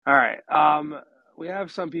All right. We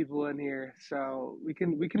have some people in here, so we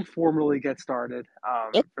can formally get started.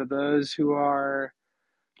 For those who are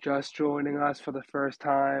just joining us for the first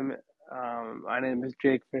time, my name is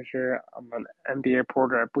Jake Fisher. I'm an NBA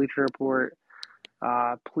reporter at Bleacher Report.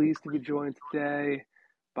 Pleased to be joined today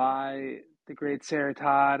by the great Sarah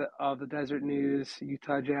Todd of the Desert News,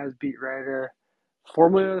 Utah Jazz beat writer,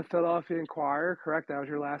 formerly of the Philadelphia Inquirer. Correct? That was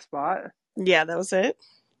your last spot. Yeah, that was it.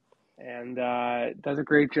 And does a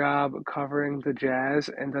great job covering the Jazz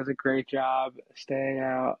and does a great job staying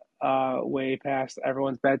out way past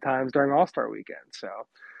everyone's bedtimes during All Star weekend. So,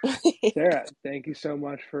 Sarah, thank you so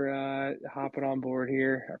much for hopping on board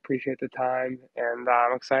here. I appreciate the time, and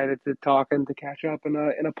I'm excited to talk and to catch up in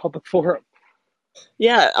a public forum.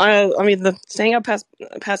 Yeah, I mean the staying up past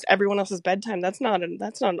everyone else's bedtime. That's not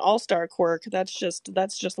an all-star quirk. That's just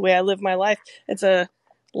the way I live my life. It's a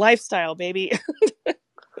lifestyle, baby.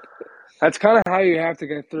 That's kind of how you have to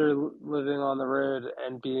get through living on the road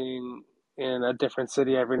and being in a different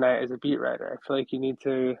city every night as a beat writer. I feel like you need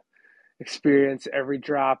to experience every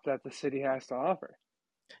drop that the city has to offer.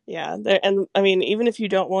 Yeah, and I mean even if you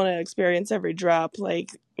don't want to experience every drop,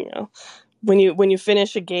 when you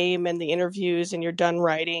finish a game and the interviews and you're done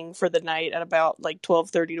writing for the night at about like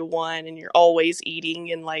 12:30 to 1 and you're always eating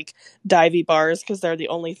in like divey bars because they're the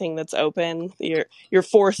only thing that's open, you're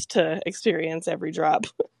forced to experience every drop.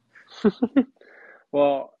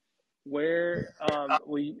 Well, where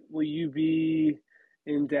will you be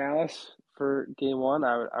in Dallas for game one?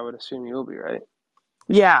 I would assume you'll be, right?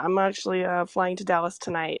 Yeah, I'm actually flying to Dallas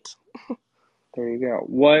tonight. There you go.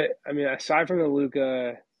 What I mean, aside from the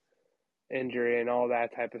Luca injury and all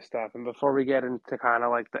that type of stuff, and before we get into kind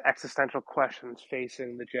of like the existential questions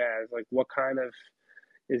facing the Jazz, like what kind of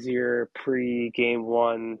is your pre-game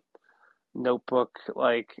one notebook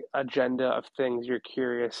like agenda of things you're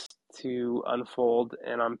curious to unfold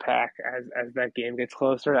and unpack as that game gets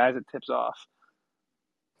closer, as it tips off?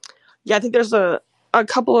 Yeah, I think there's a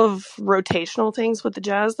couple of rotational things with the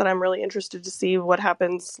Jazz that I'm really interested to see what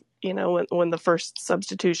happens. When the first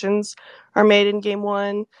substitutions are made in Game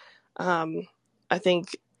One. Um, I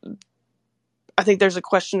think I think there's a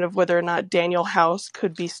question of whether or not Daniel House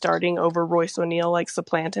could be starting over Royce O'Neal, like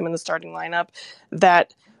supplant him in the starting lineup.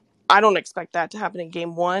 That I don't expect that to happen in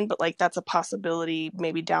Game One, but like that's a possibility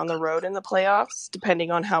maybe down the road in the playoffs, depending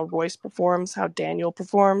on how Royce performs, how Daniel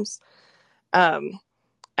performs. Um,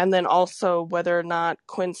 and then also whether or not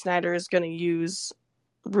Quinn Snyder is going to use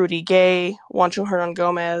Rudy Gay, Juancho Hernan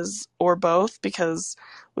Gomez, or both, because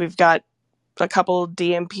we've got a couple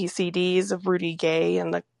DMPCDs of Rudy Gay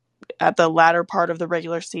at the latter part of the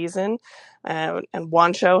regular season, and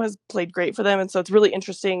Juancho has played great for them, and so it's really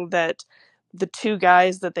interesting that the two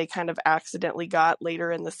guys that they kind of accidentally got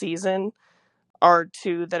later in the season are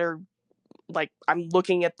two that are like I'm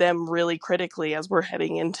looking at them really critically as we're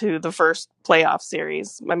heading into the first playoff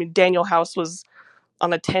series. I mean, Daniel House was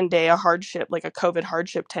on a 10-day hardship, like a COVID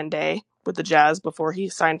hardship 10-day with the Jazz before he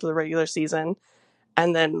signed for the regular season.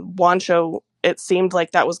 And then Juancho, it seemed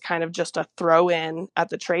like that was kind of just a throw in at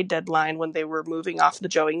the trade deadline when they were moving off the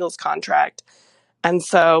Joe Ingles contract. And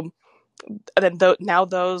so now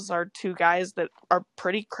those are two guys that are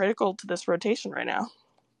pretty critical to this rotation right now.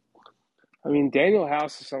 I mean, Daniel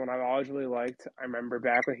House is someone I've always really liked. I remember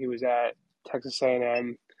back when he was at Texas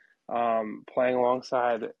A&M, playing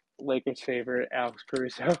alongside Lakers favorite Alex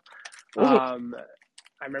Caruso. Um,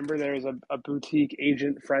 I remember there was a boutique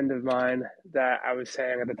agent friend of mine that I was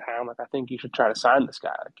saying at the time, like, I think you should try to sign this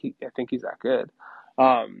guy. Like, I think he's that good.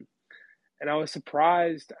 Um, and I was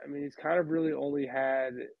surprised. I mean, he's kind of really only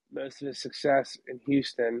had most of his success in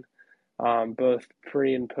Houston, both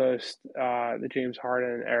pre and post the James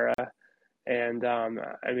Harden era. And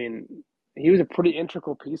I mean, he was a pretty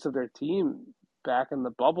integral piece of their team back in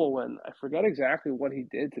the bubble when I forget exactly what he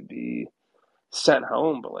did to be sent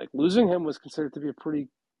home, but like losing him was considered to be a pretty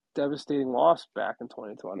devastating loss back in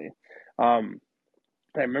 2020. I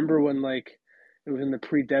remember when like it was in the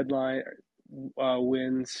pre-deadline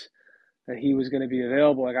wins that he was going to be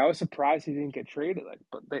available. Like I was surprised he didn't get traded. Like,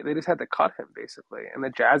 but they just had to cut him basically, and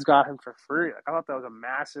the Jazz got him for free. Like I thought that was a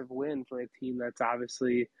massive win for a team that's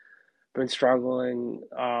obviously been struggling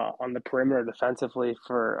on the perimeter defensively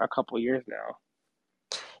for a couple of years now.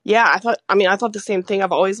 Yeah, I thought the same thing.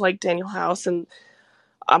 I've always liked Daniel House, and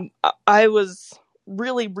I was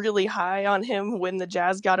really, really high on him when the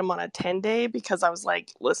Jazz got him on a 10-day because I was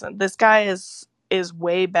like, listen, this guy is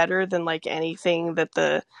way better than like anything that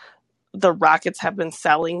the Rockets have been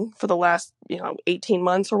selling for the last 18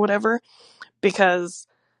 months or whatever. Because,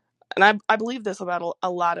 and I believe this about a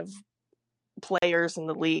lot of players in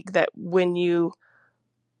the league, that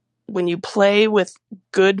when you play with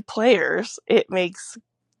good players, it makes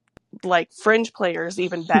like fringe players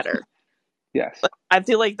even better. Yes. I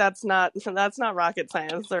feel like that's not rocket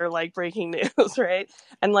science or like breaking news, right?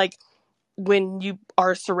 And like when you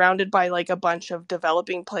are surrounded by like a bunch of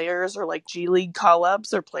developing players or like G League call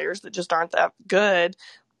ups or players that just aren't that good,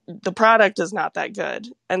 the product is not that good.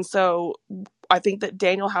 And so I think that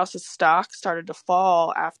Daniel House's stock started to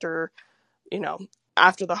fall after, you know,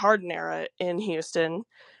 after the Harden era in Houston,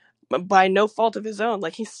 by no fault of his own.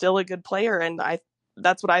 Like he's still a good player, and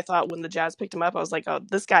that's what I thought when the Jazz picked him up. I was like, oh,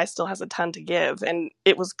 this guy still has a ton to give, and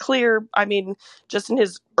it was clear. I mean, just in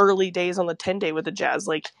his early days on the 10-day with the Jazz,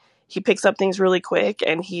 like he picks up things really quick,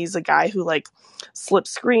 and he's a guy who like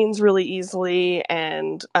slips screens really easily,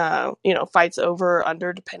 and fights over or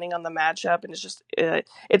under depending on the matchup, and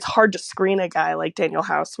it's hard to screen a guy like Daniel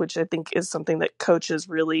House, which I think is something that coaches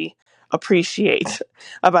really appreciate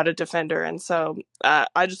about a defender. And so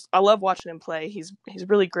I love watching him play. He's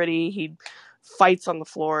really gritty. He fights on the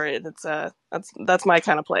floor. And that's my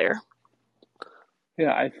kind of player.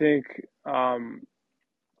 Yeah, I think you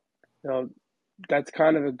know that's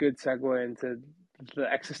kind of a good segue into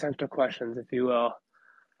the existential questions, if you will,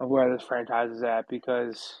 of where this franchise is at,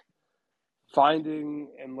 because finding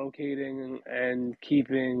and locating and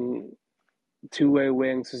keeping two-way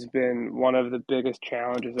wings has been one of the biggest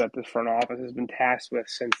challenges that this front office has been tasked with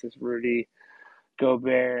since this Rudy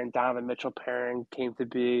Gobert and Donovan Mitchell pairing came to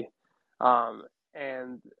be.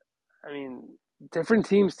 And I mean, different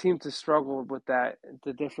teams seem to struggle with that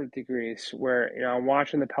to different degrees. Where I'm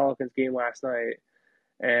watching the Pelicans game last night,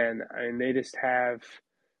 and I mean they just have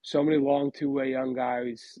so many long two-way young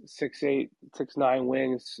guys, 6'8", 6'9"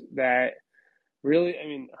 wings that really, I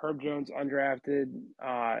mean, Herb Jones undrafted,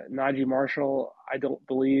 Najee Marshall, I don't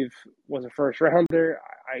believe was a first rounder.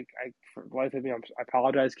 I for the life of me, I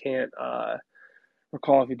apologize, can't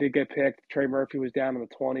recall if he did get picked. Trey Murphy was down in the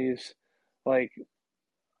 20s. Like,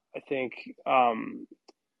 I think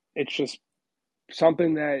it's just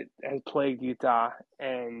something that has plagued Utah,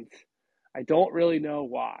 and I don't really know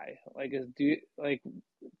why. I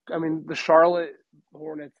mean, the Charlotte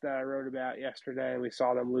Hornets that I wrote about yesterday, and we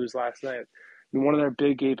saw them lose last night. And one of their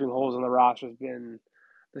big gaping holes in the roster has been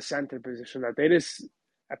the center position. That they just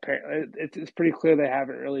apparently it's pretty clear they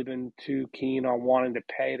haven't really been too keen on wanting to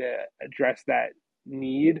pay to address that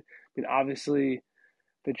need. I mean, obviously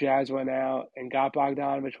the Jazz went out and got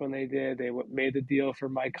Bogdanovich when they did. They made the deal for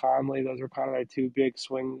Mike Conley. Those were kind of their two big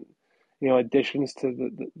swing, additions to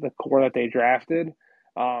the core that they drafted.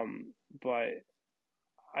 But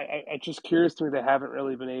it's just curious to me they haven't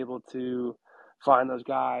really been able to find those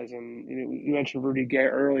guys. And you mentioned Rudy Gay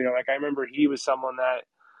earlier. Like I remember he was someone that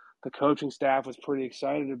the coaching staff was pretty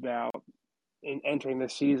excited about in entering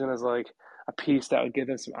this season as like a piece that would give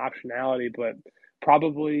them some optionality, but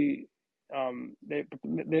probably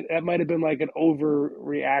that might have been like an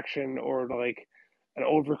overreaction or like an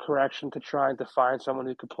overcorrection to trying to find someone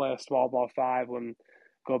who could play a small ball five when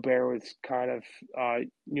Gobert was kind of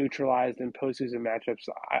neutralized in postseason matchups.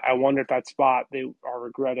 I wonder if that spot they are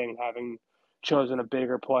regretting having chosen a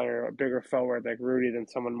bigger player, a bigger forward like Rudy than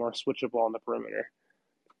someone more switchable on the perimeter.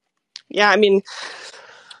 Yeah, I mean,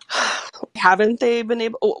 haven't they been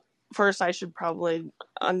able? Oh, first, I should probably.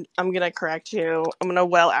 I'm gonna correct you. I'm gonna.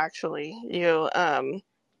 Well, actually, you.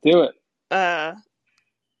 Do it.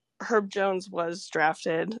 Herb Jones was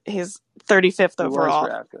drafted. He's 35th He was overall.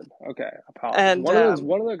 drafted. Okay, apologies. And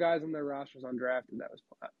one of the guys on their roster was undrafted. That was.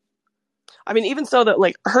 I mean, even so, that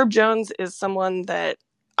like Herb Jones is someone that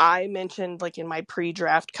I mentioned like in my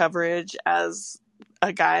pre-draft coverage as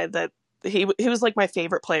a guy that he was like my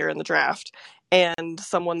favorite player in the draft and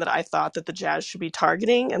someone that I thought that the Jazz should be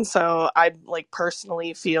targeting. And so I like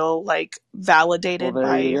personally feel like validated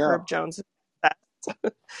by Herb Jones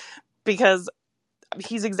because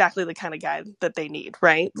he's exactly the kind of guy that they need,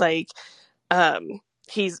 right? Like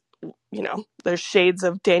he's there's shades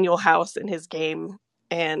of Daniel House in his game,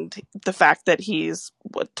 and the fact that he's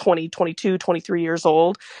 20, 22, 23 years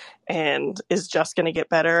old and is just going to get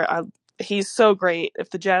better. He's so great.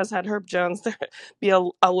 If the Jazz had Herb Jones, there'd be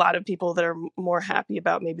a lot of people that are more happy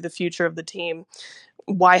about maybe the future of the team.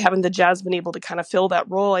 Why haven't the Jazz been able to kind of fill that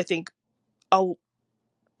role? I think a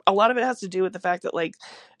lot of it has to do with the fact that like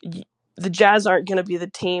the Jazz aren't going to be the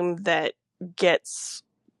team that gets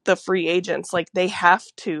the free agents. Like they have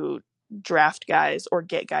to draft guys or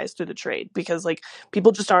get guys through the trade because like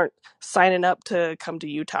people just aren't signing up to come to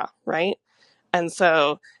Utah, right? And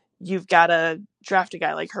so you've got to draft a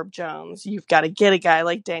guy like Herb Jones. You've got to get a guy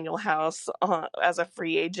like Daniel House as a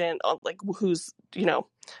free agent, like who's,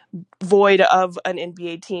 void of an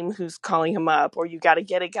NBA team who's calling him up, or you got to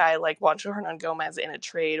get a guy like Juancho Hernan Gomez in a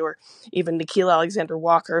trade, or even Nikhil Alexander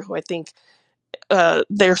Walker, who I think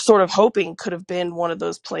they're sort of hoping could have been one of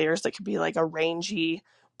those players that could be like a rangy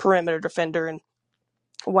perimeter defender. And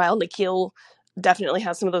while Nikhil definitely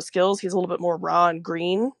has some of those skills, he's a little bit more raw and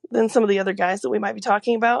green than some of the other guys that we might be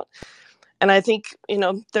talking about. And I think,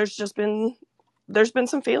 there's been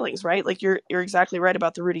some feelings, right? Like you're exactly right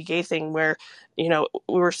about the Rudy Gay thing, where, we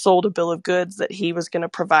were sold a bill of goods that he was going to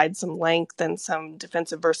provide some length and some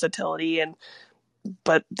defensive versatility,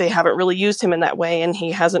 but they haven't really used him in that way, and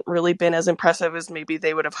he hasn't really been as impressive as maybe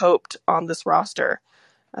they would have hoped on this roster.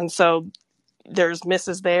 And so there's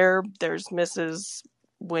misses there. There's misses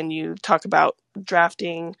when you talk about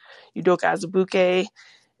drafting Udoka Azubuike,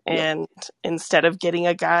 and instead of getting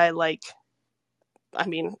a guy like,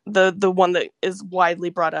 the one that is widely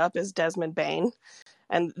brought up is Desmond Bane.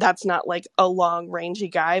 And that's not like a long rangy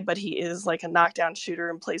guy, but he is like a knockdown shooter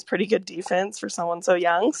and plays pretty good defense for someone so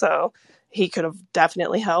young. So he could have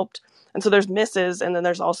definitely helped. And so there's misses. And then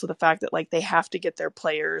there's also the fact that like they have to get their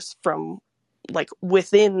players from like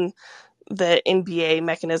within the NBA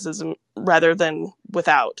mechanism rather than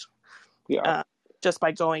without. Yeah. Just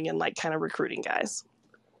by going and like kind of recruiting guys.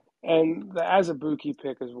 And the Azubuike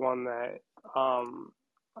pick is one that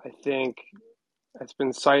I think it's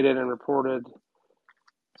been cited and reported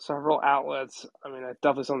several outlets. I mean, that's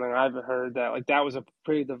definitely something I've heard, that like that was a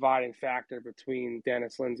pretty dividing factor between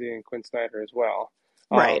Dennis Lindsey and Quinn Snyder as well.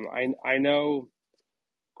 Right. I know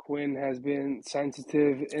Quinn has been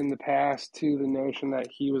sensitive in the past to the notion that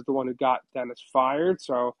he was the one who got Dennis fired.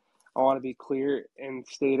 So I want to be clear in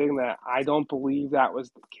stating that I don't believe that was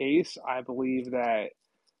the case. I believe that,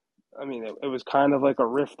 it was kind of like a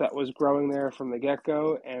rift that was growing there from the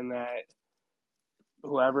get-go, and that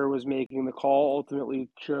whoever was making the call ultimately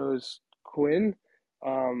chose Quinn.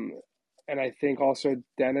 And I think also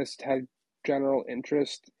Dennis had general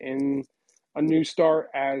interest in a new start,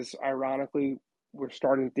 as ironically we're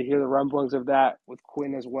starting to hear the rumblings of that with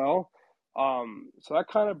Quinn as well. So that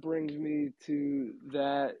kind of brings me to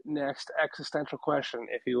that next existential question,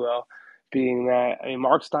 if you will, being that,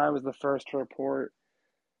 Mark Stein was the first to report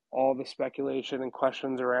all the speculation and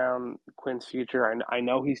questions around Quinn's future. I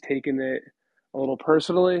know he's taken it a little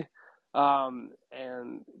personally,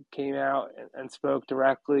 and came out and spoke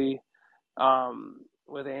directly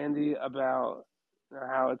with Andy about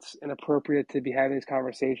how it's inappropriate to be having these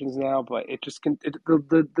conversations now, but it just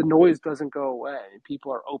the noise doesn't go away.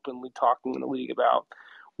 People are openly talking in the league about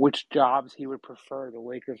which jobs he would prefer, the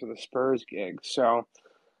Lakers or the Spurs gig. So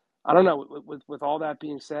I don't know. With all that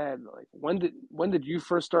being said, like when did you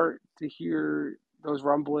first start to hear those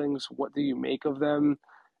rumblings? What do you make of them,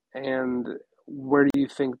 and where do you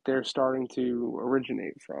think they're starting to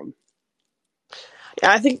originate from?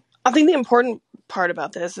 Yeah, I think the important part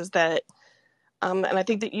about this is that, and I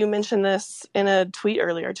think that you mentioned this in a tweet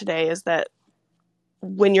earlier today, is that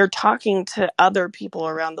when you're talking to other people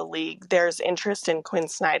around the league, there's interest in Quinn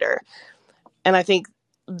Snyder, and I think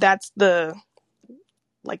that's the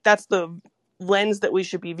lens that we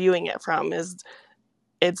should be viewing it from. Is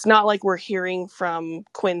it's not like we're hearing from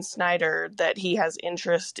Quinn Snyder that he has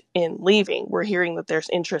interest in leaving. We're hearing that there's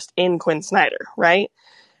interest in Quinn Snyder, right?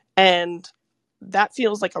 And that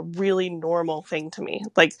feels like a really normal thing to me.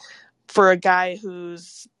 Like for a guy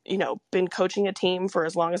who's, been coaching a team for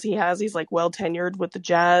as long as he has, he's like well tenured with the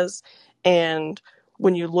Jazz. And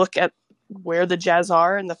when you look at where the Jazz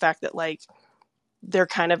are and the fact that like they're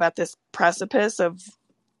kind of at this precipice of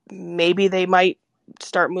maybe they might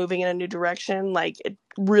start moving in a new direction, like it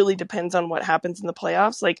really depends on what happens in the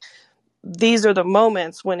playoffs. Like these are the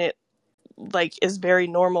moments when it like is very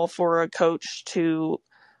normal for a coach to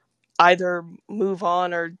either move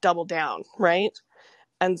on or double down, right?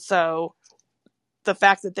 And so the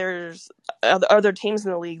fact that there's other teams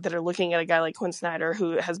in the league that are looking at a guy like Quinn Snyder,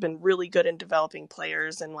 who has been really good in developing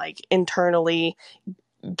players and like internally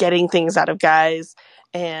getting things out of guys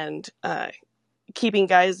and keeping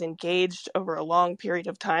guys engaged over a long period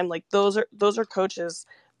of time, like those are coaches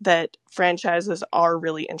that franchises are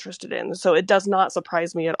really interested in. So it does not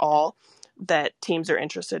surprise me at all that teams are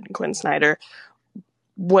interested in Quinn Snyder.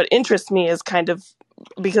 What interests me is kind of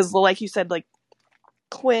because, like you said, like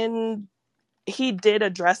Quinn, he did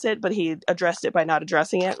address it, but he addressed it by not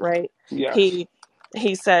addressing it, right? Yes.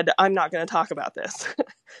 He said, I'm not going to talk about this.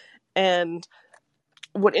 And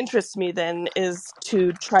what interests me then is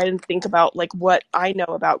to try and think about like what I know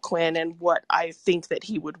about Quinn and what I think that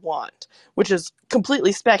he would want, which is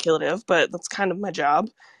completely speculative, but that's kind of my job.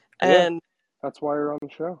 Yeah, And that's why you're on the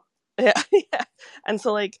show. yeah, yeah. And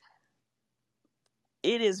so like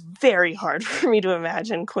it is very hard for me to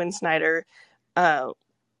imagine Quinn Snyder uh,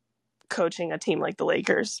 coaching a team like the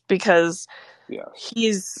Lakers, because Yes.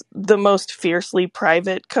 he's the most fiercely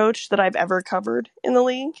private coach that I've ever covered in the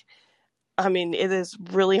league. I mean, it is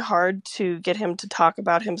really hard to get him to talk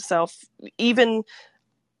about himself. Even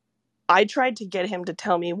I tried to get him to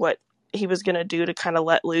tell me what he was going to do to kind of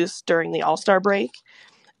let loose during the All-Star break.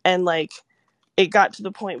 And like, it got to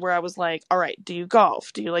the point where I was like, all right, do you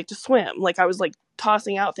golf? Do you like to swim? Like, I was like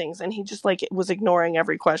tossing out things, and he just like was ignoring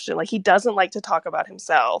every question. Like, he doesn't like to talk about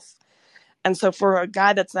himself. And so for a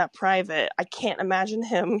guy that's that private, I can't imagine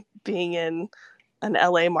him being in an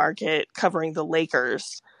LA market covering the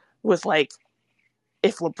Lakers with like,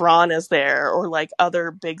 if LeBron is there or like other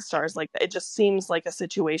big stars like that. It just seems like a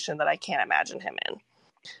situation that I can't imagine him in.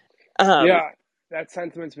 Um, Yeah, that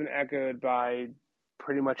sentiment's been echoed by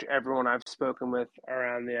pretty much everyone I've spoken with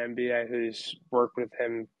around the NBA who's worked with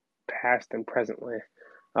him past and presently.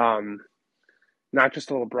 Um, Not just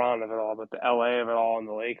the LeBron of it all, but the LA of it all and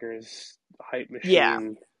the Lakers hype yeah,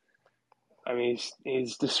 machine. I mean,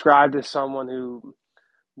 he's described as someone who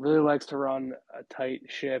really likes to run a tight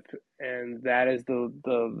ship, and that is the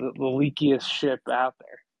leakiest ship out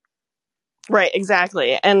there. right,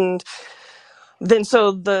 exactly. And then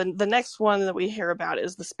so the next one that we hear about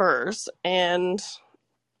is the Spurs, and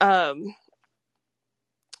um,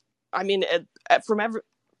 I mean, from every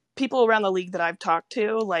people around the league that I've talked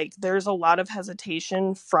to, like there's a lot of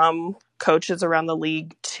hesitation from coaches around the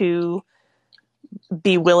league to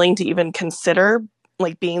be willing to even consider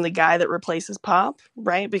like being the guy that replaces Pop,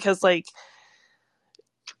 right? Because like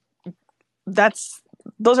that's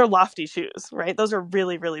those are lofty shoes, right? Those are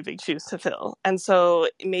really, really big shoes to fill. And so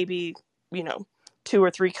maybe, you know, 2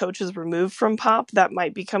 or 3 coaches removed from Pop, that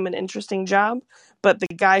might become an interesting job. But the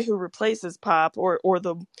guy who replaces Pop, or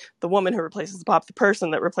the woman who replaces Pop, the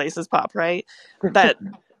person that replaces Pop, right? That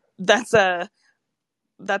that's a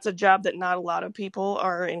job that not a lot of people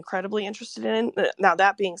are incredibly interested in. Now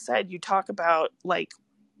that being said, you talk about like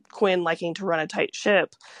Quinn liking to run a tight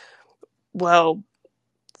ship. Well,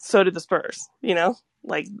 so did the Spurs, you know?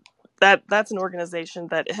 Like that's an organization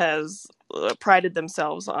that has prided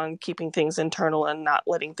themselves on keeping things internal and not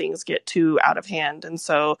letting things get too out of hand. And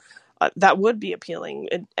so that would be appealing.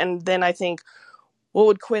 And then I think, what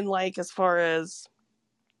would Quinn like as far as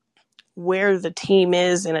where the team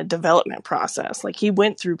is in a development process? Like, he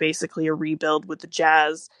went through basically a rebuild with the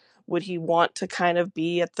Jazz. Would he want to kind of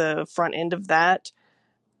be at the front end of that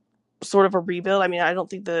sort of a rebuild? I mean, I don't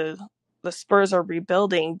think the Spurs are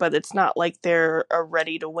rebuilding, but it's not like they're a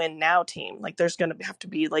ready to win now team. Like, there's going to have to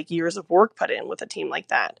be like years of work put in with a team like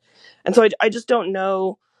that. And so I just don't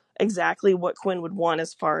know exactly what Quinn would want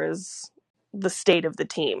as far as the state of the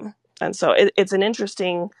team. And so it's an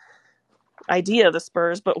interesting idea, the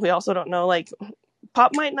Spurs, but we also don't know, like,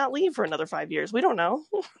 Pop might not leave for another 5 years. We don't know.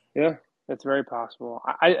 Yeah, that's very possible.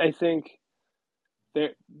 I think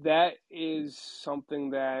that is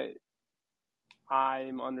something that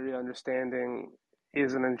I'm under the understanding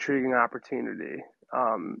is an intriguing opportunity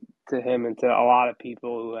to him and to a lot of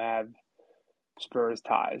people who have Spurs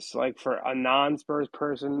ties. Like for a non-Spurs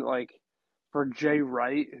person, like for Jay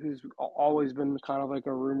Wright, who's always been kind of like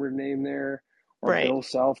a rumored name there, or Right. Bill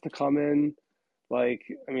Self to come in. Like,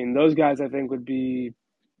 I mean, those guys I think would be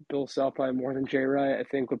Bill Self probably more than Jay Wright. I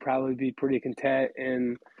think would probably be pretty content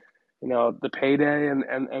in the payday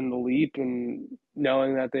and the leap and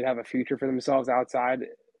knowing that they'd have a future for themselves outside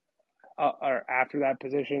or after that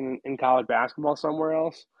position in college basketball somewhere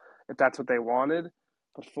else, if that's what they wanted.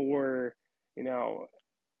 But for you know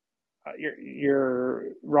your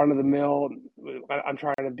run of the mill, I'm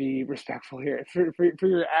trying to be respectful here. For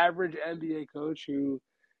your average NBA coach who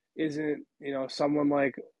isn't someone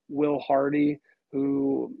like Will Hardy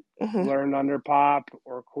who Mm-hmm. learned under Pop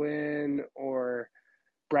or Quinn or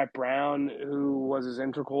Brett Brown, who was as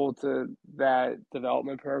integral to that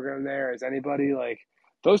development program there as anybody. Like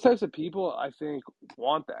those types of people, I think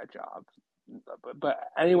want that job. But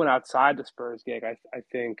anyone outside the Spurs gig, I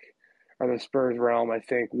think, or the Spurs realm, I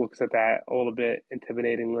think looks at that a little bit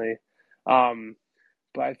intimidatingly. Um,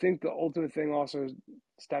 but I think the ultimate thing also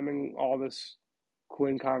stemming all this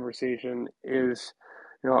Quinn conversation is,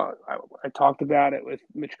 I talked about it with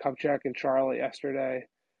Mitch Kupchak in Charlotte yesterday.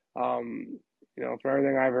 Um, for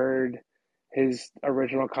everything I've heard, his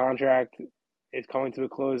original contract is coming to a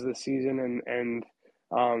close this season, and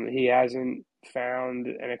he hasn't found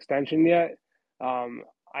an extension yet.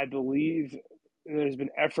 I believe there's been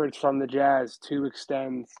efforts from the Jazz to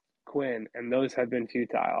extend Quinn, and those have been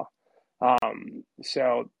futile.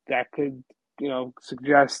 So that could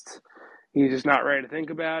suggest he's just not ready to think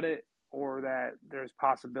about it, or that there's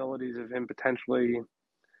possibilities of him potentially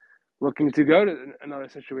looking to go to another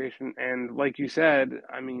situation. And like you said,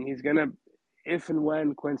 I mean, he's gonna, if and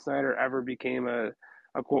when Quinn Snyder ever became a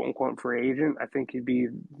quote unquote free agent, I think he'd be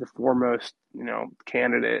the foremost,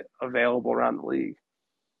 candidate available around the league.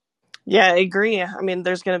 Yeah, I agree. I mean,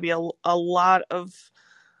 there's going to be a lot of.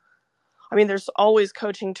 I mean, there's always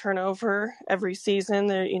coaching turnover every season.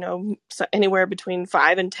 There, anywhere between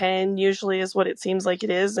 5 and 10 usually is what it seems like it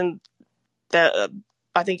is, and that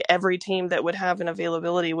I think every team that would have an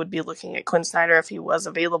availability would be looking at Quinn Snyder if he was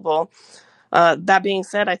available. That being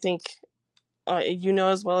said, I think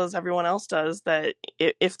as well as everyone else does that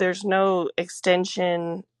if there's no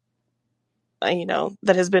extension,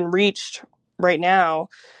 that has been reached right now,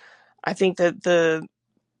 I think that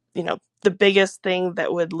the biggest thing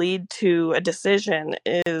that would lead to a decision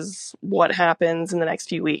is what happens in the next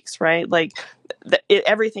few weeks, right? Like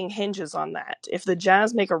everything hinges on that. If the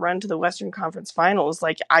Jazz make a run to the Western Conference Finals,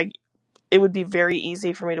 it would be very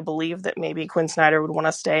easy for me to believe that maybe Quinn Snyder would want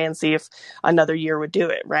to stay and see if another year would do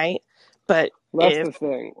it, right? But Well, that's if the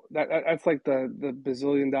thing. That's like the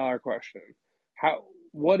bazillion-dollar question.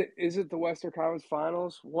 What is it? The Western Conference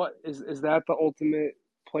Finals? What is that the ultimate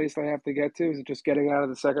place they have to get to? Is it just getting out of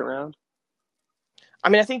the second round? I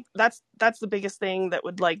mean, I think that's the biggest thing that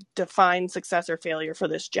would define success or failure for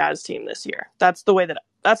this Jazz team this year. That's the way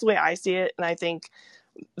I see it, and I think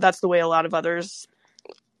that's the way a lot of others,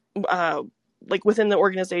 within the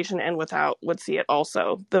organization and without, would see it.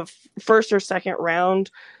 Also, the first or second round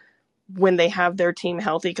when they have their team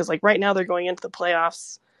healthy, because right now they're going into the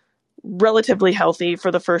playoffs relatively healthy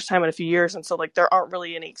for the first time in a few years, and so there aren't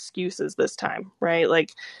really any excuses this time,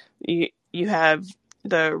 right? You have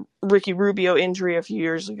the Ricky Rubio injury a few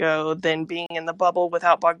years ago, then being in the bubble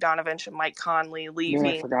without Bogdanovich and Mike Conley Man, I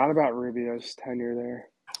leaving, forgot about Rubio's tenure there.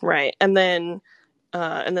 right? And then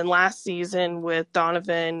last season with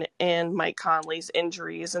Donovan and Mike Conley's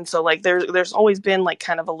injuries, and so there's always been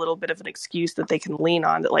kind of a little bit of an excuse that they can lean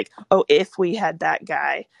on, that oh, if we had that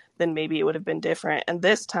guy, then maybe it would have been different. And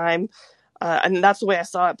this time, and that's the way I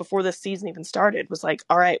saw it before this season even started, was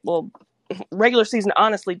all right, well, regular season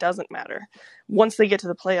honestly doesn't matter. Once they get to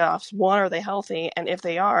the playoffs, one, are they healthy? And if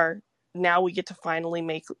they are, now we get to finally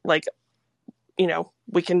make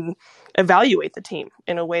we can evaluate the team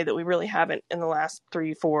in a way that we really haven't in the last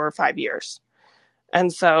 3, 4, or 5 years.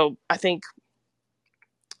 And so I think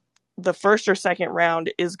the first or second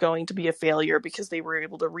round is going to be a failure because they were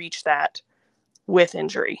able to reach that with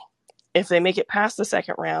injury. If they make it past the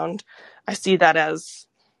second round, I see that as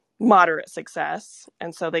moderate success.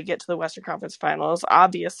 And so they get to the Western Conference Finals.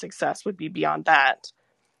 Obvious success would be beyond that.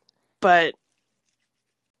 But,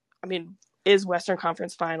 I mean, is Western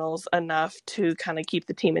Conference Finals enough to kind of keep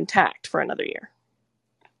the team intact for another year?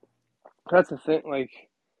 That's the thing.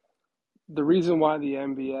 The reason why the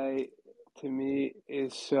NBA to me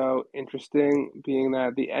is so interesting, being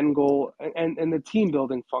that the end goal and the team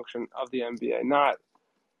building function of the NBA, not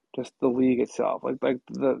just the league itself. Like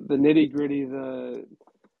the nitty gritty, the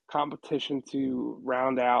competition to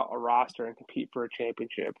round out a roster and compete for a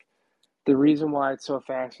championship. The reason why it's so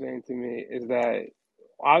fascinating to me is that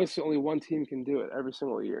obviously only one team can do it every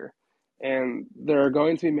single year. And there are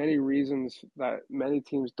going to be many reasons that many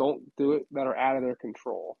teams don't do it that are out of their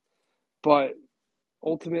control. But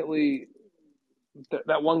ultimately,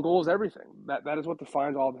 that one goal is everything. That is what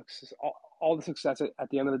defines all the success at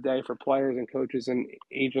the end of the day for players and coaches and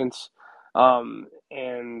agents,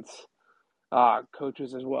 and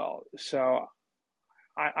coaches as well. So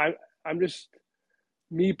I'm just,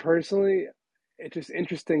 me personally, it's just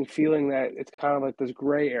interesting feeling that it's kind of like this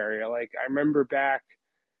gray area. I remember back,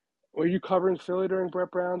 were you covering Philly during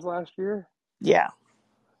Brett Brown's last year? Yeah.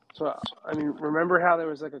 So I mean, remember how there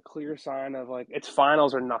was a clear sign of it's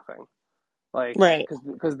finals or nothing. Right.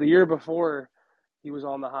 Because the year before he was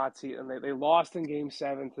on the hot seat and they lost in Game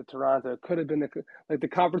 7 to Toronto. It could have been the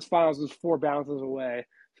conference finals was 4 bounces away,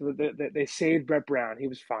 so they saved Brett Brown. He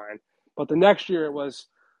was fine. But the next year it was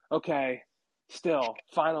okay. Still,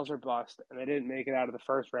 finals are bust, and they didn't make it out of the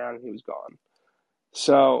first round, and he was gone.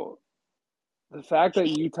 So the fact that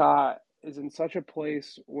Utah is in such a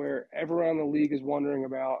place where everyone in the league is wondering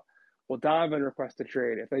about, will Donovan request a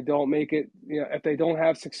trade? If they don't make it, if they don't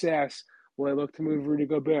have success, will they look to move Rudy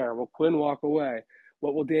Gobert? Will Quinn walk away?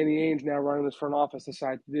 What will Danny Ainge, now running this front office,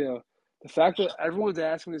 decide to do? The fact that everyone's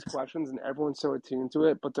asking these questions and everyone's so attuned to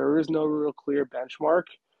it, but there is no real clear benchmark.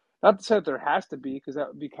 Not to say that there has to be, because that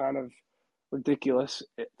would be kind of ridiculous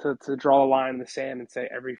to draw a line in the sand and say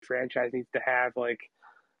every franchise needs to have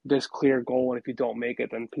this clear goal, and if you don't make it,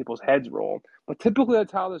 then people's heads roll. But typically,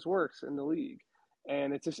 that's how this works in the league,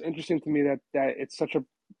 and it's just interesting to me that it's such a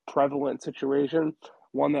prevalent situation,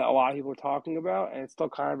 one that a lot of people are talking about, and it's still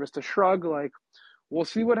kind of just a shrug, like we'll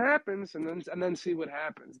see what happens, and then see what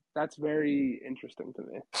happens. That's very interesting to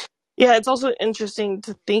me. Yeah, it's also interesting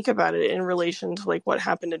to think about it in relation to like what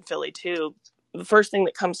happened in Philly too. The first thing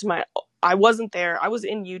that comes to mind, I wasn't there. I was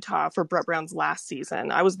in Utah for Brett Brown's last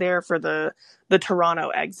season. I was there for the Toronto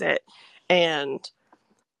exit, and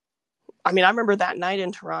I mean, I remember that night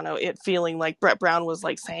in Toronto, it feeling like Brett Brown was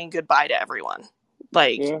like saying goodbye to everyone.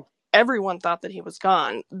 Like Yeah, everyone thought that he was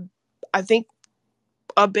gone. I think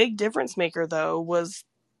a big difference maker though was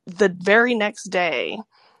the very next day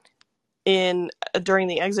in during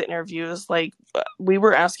the exit interviews, like we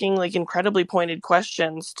were asking like incredibly pointed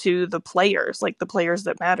questions to the players, like the players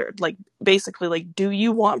that mattered, like basically like, do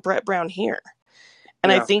you want Brett Brown here?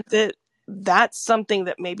 And I yeah, think that that's something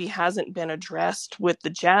that maybe hasn't been addressed with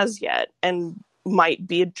the Jazz yet, and might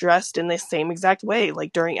be addressed in the same exact way,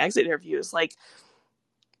 like during exit interviews. Like,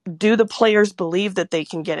 do the players believe that they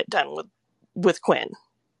can get it done with Quinn?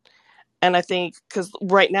 And I think because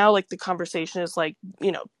right now, like the conversation is like,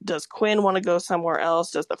 does Quinn want to go somewhere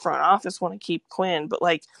else? Does the front office want to keep Quinn? But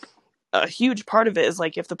like a huge part of it is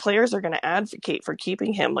like if the players are going to advocate for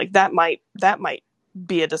keeping him, like that might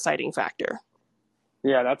be a deciding factor.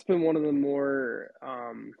 yeah. That's been one of the more.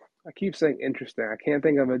 I keep saying interesting. I can't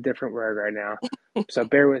think of a different word right now, so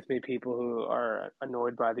bear with me, people who are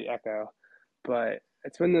annoyed by the echo. But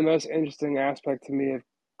it's been the most interesting aspect to me of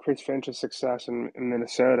Chris Finch's success in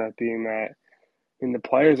Minnesota, being that the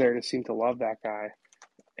players there just seem to love that guy,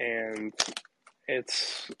 and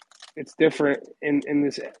it's it's different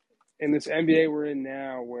in this NBA we're in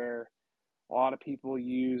now, where a lot of people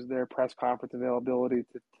use their press conference availability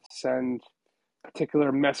to send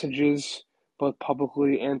particular messages, both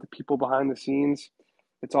publicly and to people behind the scenes.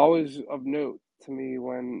 It's always of note to me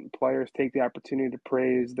when players take the opportunity to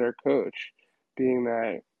praise their coach, being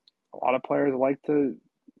that a lot of players like to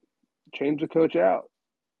change the coach out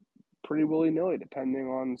pretty willy nilly, depending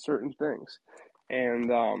on certain things.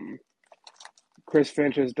 And Chris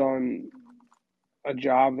Finch has done a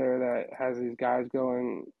job there that has these guys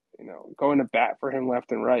going to bat for him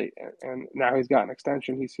left and right. And now he's got an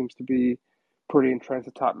extension. He seems to be pretty entrenched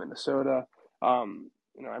atop Minnesota.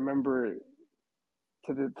 I remember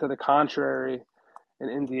to the contrary in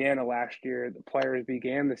Indiana last year, the players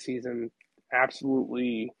began the season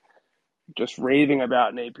absolutely just raving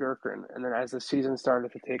about Nate Bjorkgren, and then as the season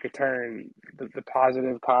started to take a turn, the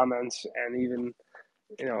positive comments and even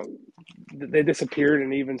you know they disappeared,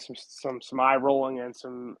 and even some eye rolling and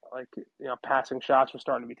some like passing shots were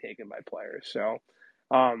starting to be taken by players. So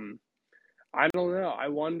um, I don't know. I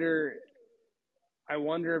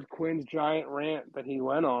wonder if Quinn's giant rant that he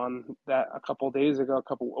went on that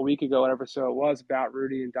a week ago, whatever, so it was about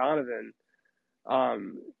Rudy and Donovan.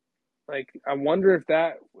 Um, like I wonder if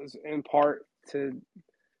that was in part to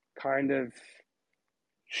kind of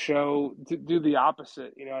do the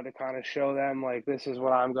opposite, to kind of show them like this is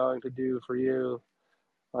what I'm going to do for you.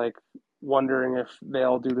 Like wondering if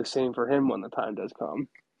they'll do the same for him when the time does come.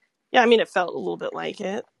 Yeah, I mean, it felt a little bit like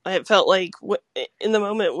it. It felt like in the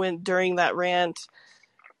moment when during that rant,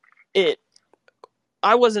 it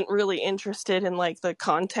I wasn't really interested in like the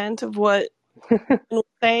content of what he was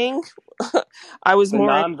saying. I was The more,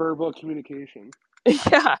 nonverbal communication.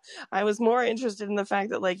 yeah, I was more interested in the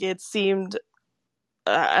fact that like it seemed.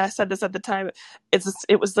 I said this at the time. It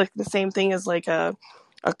was like the same thing as like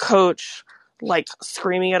a coach like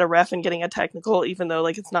screaming at a ref and getting a technical, even though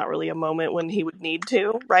like it's not really a moment when he would need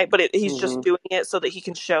to, right? But he's just Hmm. doing it so that he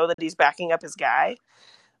can show that he's backing up his guy.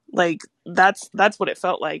 Like that's what it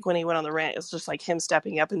felt like when he went on the rant. It's just like him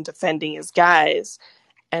stepping up and defending his guys,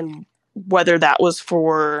 and whether that was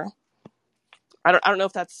for I don't know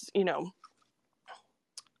if that's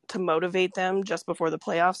to motivate them just before the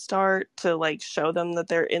playoffs start, to like show them that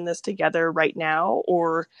they're in this together right now,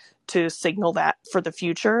 or to signal that for the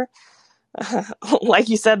future. Like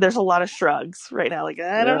you said, there's a lot of shrugs right now. Like,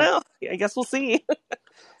 I don't Yeah. know. I guess we'll see.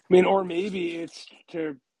 I mean, or maybe it's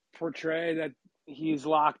to portray that he's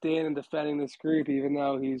locked in and defending this group, even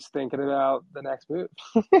though he's thinking about the next move.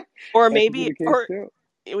 Or That could be maybe, the case or too.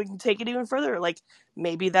 we can take it even further. Like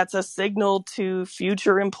maybe that's a signal to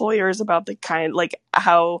future employers about the kind, like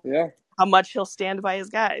Yeah. how much he'll stand by his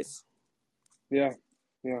guys. Yeah.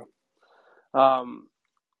 Yeah. Um,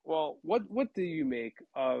 well, what do you make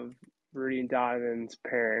of Rudy and Donovan's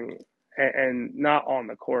pairing, and not on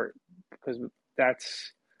the court, because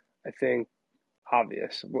that's, I think,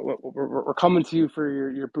 obvious. We're coming to you for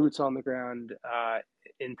your boots on the ground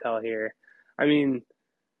intel here. I mean,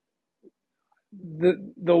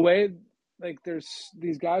 the way, like, there's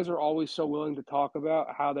these guys are always so willing to talk about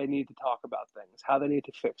how they need to talk about things, how they need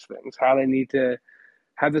to fix things, how they need to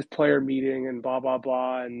have this player meeting and blah blah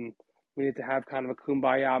blah, and we need to have kind of a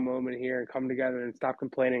kumbaya moment here and come together and stop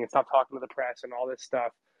complaining and stop talking to the press and all this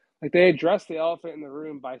stuff. Like, they address the elephant in the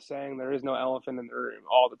room by saying there is no elephant in the room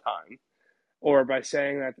all the time, or by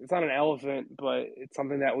saying that it's not an elephant, but it's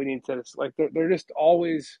something that we need to, like, they're just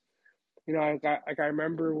always, I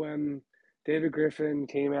remember when David Griffin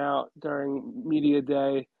came out during media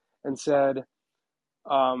day and said,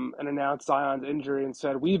 and announced Zion's injury and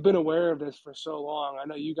said, "We've been aware of this for so long. I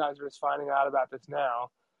know you guys are just finding out about this now."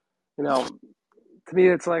 You know, to me,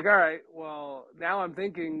 it's like, all right, well, now I'm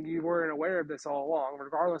thinking you weren't aware of this all along,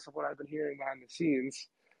 regardless of what I've been hearing behind the scenes.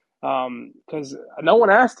 Because no one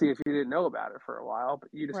asked you if you didn't know about it for a while, but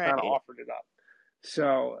you just kind of Right. offered it up.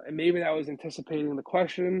 So, and maybe that was anticipating the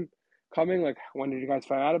question coming, like, when did you guys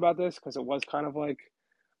find out about this? Because it was kind of like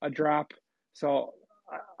a drop. So,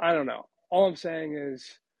 I don't know. All I'm saying is,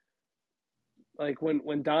 like,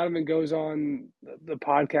 when Donovan goes on the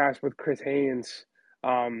podcast with Chris Haynes,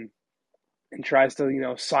 um, and tries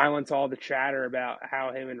to, silence all the chatter about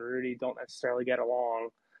how him and Rudy don't necessarily get along,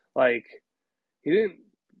 like, he didn't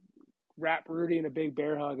wrap Rudy in a big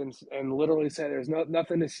bear hug and literally say, "There's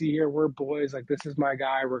nothing to see here. We're boys. Like, this is my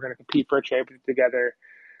guy. We're going to compete for a championship together."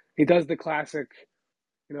 He does the classic,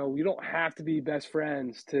 you don't have to be best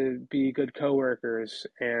friends to be good coworkers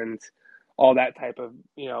and all that type of,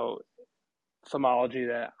 themology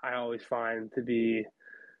that I always find to be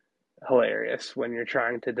hilarious when you're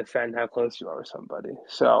trying to defend how close you are with somebody.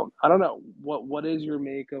 So I don't know, what is your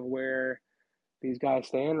make of where these guys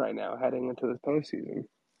stand right now heading into this postseason?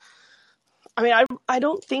 I mean, I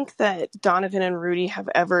don't think that Donovan and Rudy have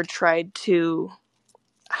ever tried to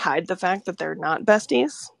hide the fact that they're not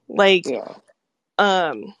besties. Like, Yeah,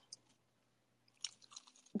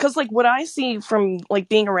 because like what I see from like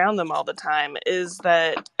being around them all the time is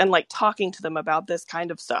that, and like talking to them about this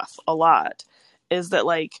kind of stuff a lot, is that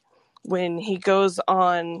like when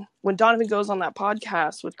Donovan goes on that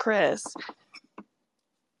podcast with Chris,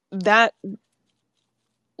 that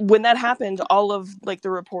when that happened, all of like the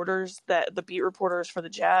beat reporters for the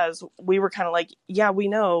Jazz, we were kind of like, yeah, we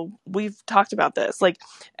know, we've talked about this. Like,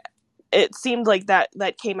 it seemed like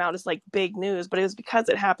that came out as like big news, but it was because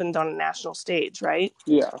it happened on a national stage, right?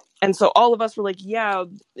 yeah. And so all of us were like, yeah,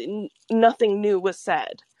 nothing new was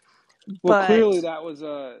said. Well, But clearly that was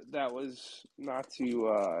not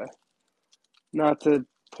to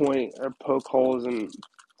point or poke holes in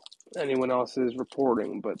anyone else's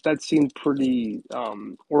reporting, but that seemed pretty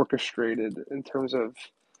orchestrated in terms of,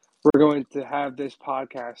 we're going to have this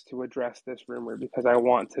podcast to address this rumor because I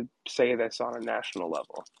want to say this on a national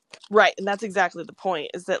level. right, and that's exactly the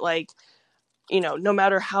point, is that like, no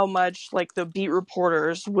matter how much like the beat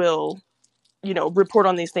reporters will, report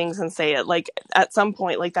on these things and say it, like at some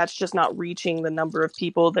point, like that's just not reaching the number of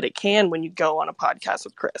people that it can when you go on a podcast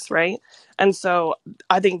with Chris, right? And so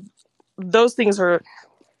I think those things are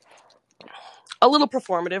a little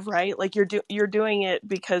performative, right? Like you're doing it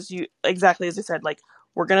because you, exactly as I said, like,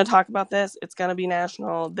 we're going to talk about this, it's going to be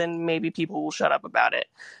national, then maybe people will shut up about it.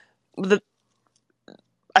 The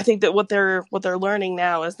I think that what they're learning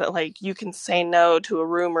now is that like you can say no to a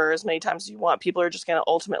rumor as many times as you want. People are just going to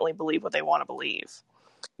ultimately believe what they want to believe.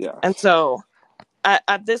 And Yes. so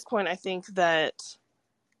at this point, I think that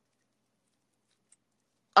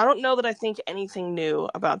I don't know that I think anything new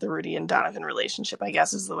about the Rudy and Donovan relationship, I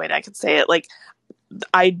guess is the way that I could say it. Like,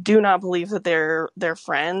 I do not believe that they're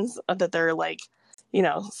friends, that they're like,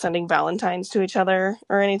 sending Valentines to each other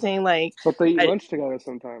or anything. Like, But they eat I, lunch together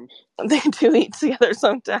sometimes. they do eat together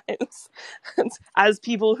sometimes, as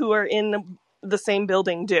people who are in the same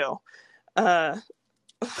building do. Uh,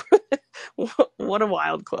 what a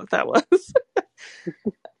wild quote that was.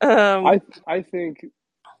 um, I think,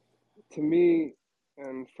 to me,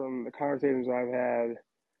 and from the conversations I've had,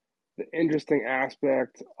 the interesting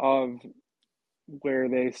aspect of where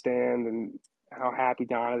they stand and how happy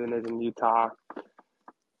Donovan is in Utah.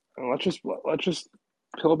 And let's just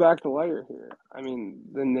peel back the layer here. I mean,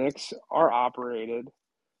 the Knicks are operated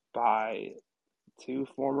by two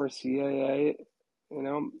former CAA,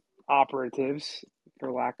 operatives,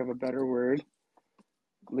 for lack of a better word,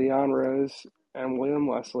 Leon Rose and William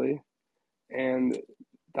Wesley. And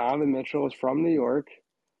Donovan Mitchell is from New York.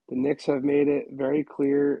 The Knicks have made it very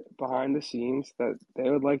clear behind the scenes that they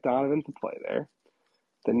would like Donovan to play there.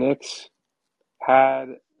 The Knicks had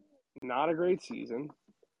not a great season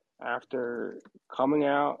after coming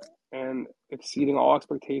out and exceeding all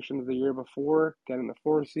expectations the year before, getting the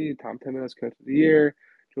 4 seed. Tom Thibodeau's coach of the year.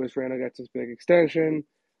 Julius Randle gets his big extension.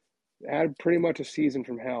 had pretty much a season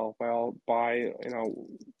from hell by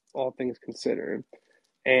all things considered.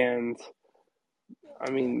 And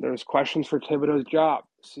I mean, there's questions for Thibodeau's job,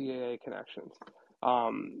 CAA connections.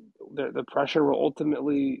 The pressure will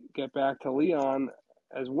ultimately get back to Leon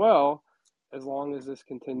as well, as long as this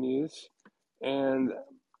continues. And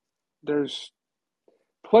there's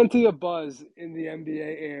plenty of buzz in the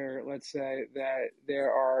NBA air, let's say, that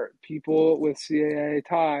there are people with CAA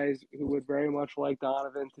ties who would very much like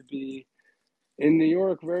Donovan to be in New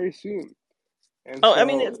York very soon. And Oh, I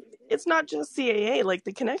mean, so it's not just CAA. Like,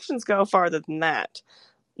 the connections go farther than that.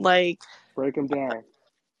 Like, break them down.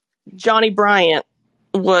 Johnny Bryant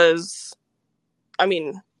was, I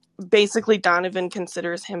mean, basically Donovan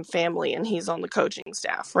considers him family, and he's on the coaching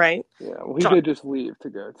staff, right? Yeah, well, he did just leave to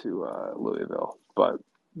go to Louisville, but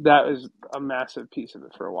that is a massive piece of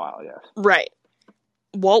it for a while, yes. Right.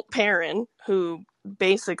 Walt Perrin, who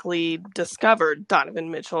basically discovered Donovan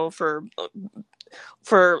Mitchell for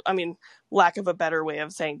I mean, lack of a better way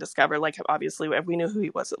of saying discover. Like, obviously we knew who he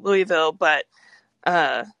was at Louisville, but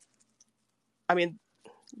I mean,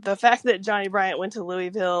 the fact that Johnny Bryant went to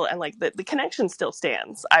Louisville and like the connection still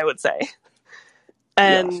stands, I would say. Yes.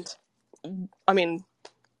 And I mean,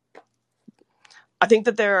 I think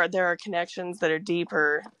that there are connections that are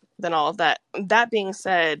deeper than all of that. That being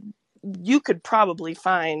said, you could probably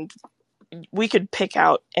we could pick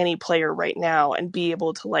out any player right now and be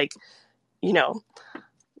able to, like,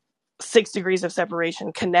 6 degrees of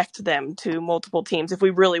separation, connect them to multiple teams if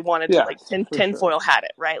we really wanted to, like, Yes, for sure. tinfoil hat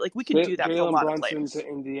it, right? Like, we could do that with a Jalen lot of Brunson players. to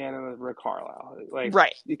Indiana with Rick Carlisle. Like,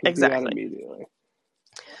 Right, you can do that exactly. immediately.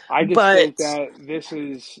 I just think But that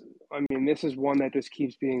this is one that just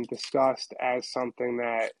keeps being discussed as something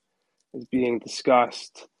that is being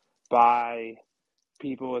discussed by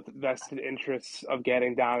people with vested interests of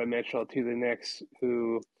getting Donovan Mitchell to the Knicks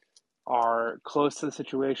who are close to the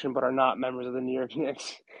situation but are not members of the New York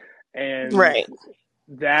Knicks. And right.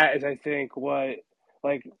 that is, I think, what,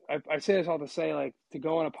 like, I say this all to say, like, to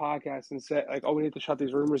go on a podcast and say, like, oh, we need to shut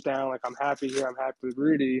these rumors down. Like, I'm happy here. I'm happy with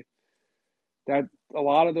Rudy. That a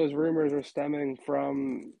lot of those rumors are stemming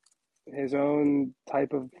from his own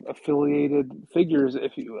type of affiliated figures,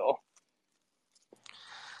 if you will.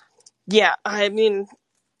 Yeah, I mean,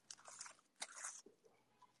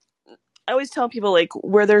 I always tell people, like,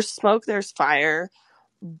 where there's smoke, there's fire,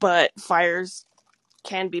 but fires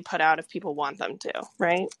can be put out if people want them to,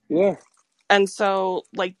 right? Yeah. And so,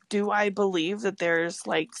 like, do I believe that there's,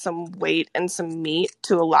 like, some weight and some meat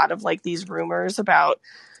to a lot of, like, these rumors about,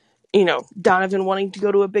 Donovan wanting to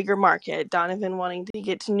go to a bigger market, Donovan wanting to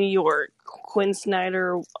get to New York, Quinn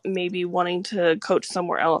Snyder maybe wanting to coach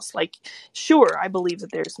somewhere else? Like, sure, I believe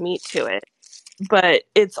that there's meat to it, but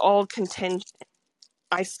it's all contingent,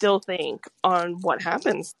 I still think, on what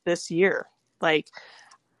happens this year. Like,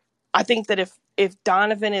 I think that if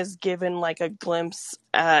Donovan is given, like, a glimpse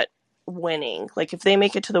at winning, like, if they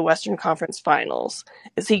make it to the Western Conference Finals,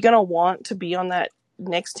 is he gonna want to be on that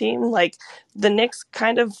Knicks team? Like, the Knicks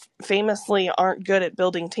kind of famously aren't good at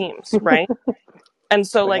building teams, right? And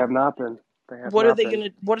so, They like, have not been. They have what are not they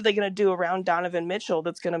been. gonna do around Donovan Mitchell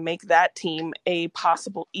that's gonna make that team a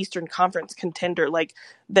possible Eastern Conference contender, like,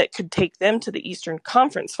 that could take them to the Eastern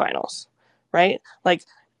Conference Finals, right? Like,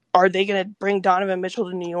 are they gonna bring Donovan Mitchell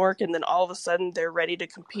to New York and then all of a sudden they're ready to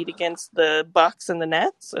compete against the Bucks and the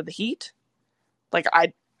Nets or the Heat? Like,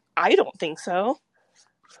 I don't think so.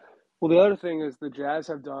 Well, the other thing is the Jazz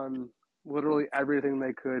have done literally everything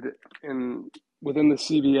they could within the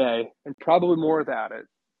CBA, and probably more without it.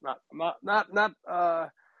 Not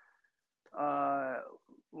uh,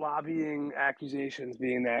 lobbying accusations,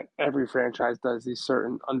 being that every franchise does these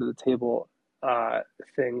certain under the table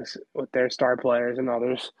things with their star players and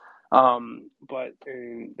others. But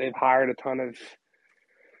they've hired a ton of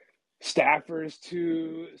staffers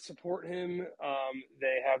to support him.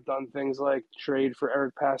 They have done things like trade for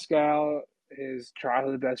Eric Pascal, his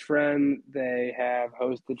childhood best friend. They have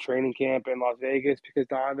hosted training camp in Las Vegas because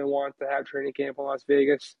Donovan wants to have training camp in Las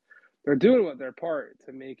Vegas. They're doing what their part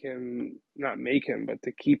to make him, not make him, but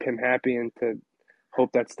to keep him happy and to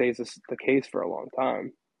hope that stays the case for a long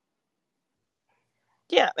time.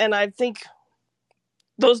 Yeah, and I think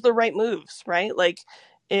those are the right moves, right? Like,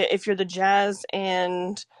 if you're the Jazz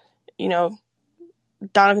and, you know,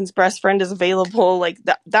 Donovan's best friend is available, like,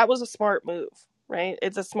 that was a smart move, right?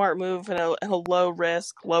 It's a smart move and a low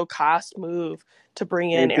risk, low cost move to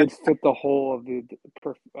bring And in it Eric. did fit the whole of the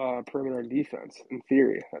perimeter defense, in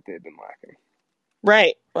theory, that they had been lacking.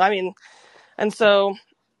 Right. Well, I mean, and so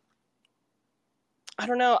I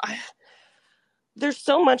don't know. There's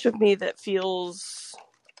so much of me that feels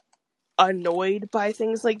annoyed by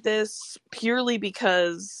things like this, purely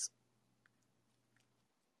because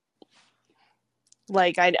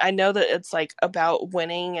Like, I know that it's like about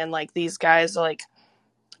winning, and like these guys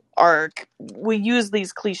are we use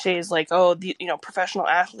these cliches like, oh, professional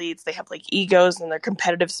athletes, they have like egos and their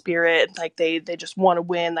competitive spirit, like they just want to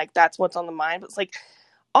win, like that's what's on the mind. But it's like,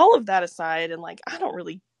 all of that aside, and like I don't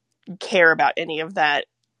really care about any of that.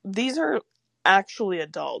 These are actually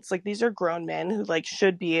adults. Like, these are grown men who like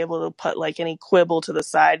should be able to put like any quibble to the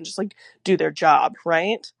side and just like do their job,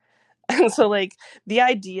 right? And so, like, the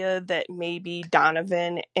idea that maybe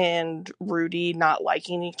Donovan and Rudy not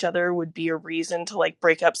liking each other would be a reason to, like,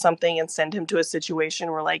 break up something and send him to a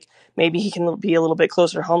situation where, like, maybe he can be a little bit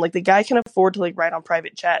closer to home. Like, the guy can afford to, like, ride on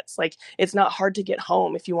private jets. Like, it's not hard to get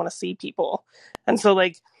home if you want to see people. And so,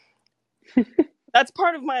 like, that's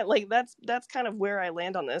part of my, like, that's kind of where I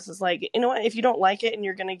land on this. Is like, you know what, if you don't like it and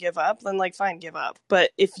you're gonna give up, then like fine, give up. But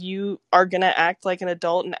if you are gonna act like an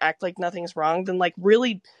adult and act like nothing's wrong, then like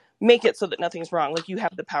really make it so that nothing's wrong. Like, you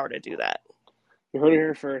have the power to do that. You heard it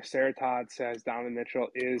here first. Sarah Todd says Donovan Mitchell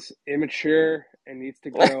is immature and needs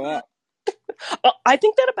to grow up. I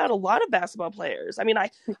think that about a lot of basketball players. I mean,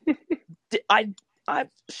 I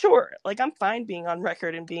sure, like, I'm fine being on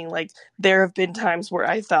record and being like, there have been times where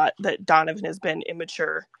I thought that Donovan has been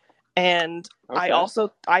immature, and Okay.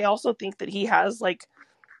 I also think that he has like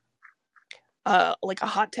a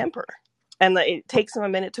hot temper, and that it takes him a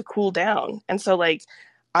minute to cool down. And so, like,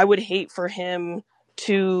 I would hate for him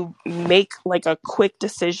to make like a quick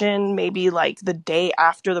decision, maybe like the day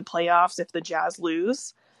after the playoffs if the Jazz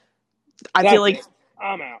lose. I feel like,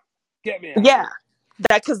 I'm out. Get me out. yeah,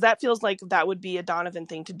 because that feels like that would be a Donovan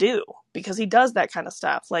thing to do, because he does that kind of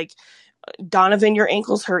stuff. Like, Donovan, your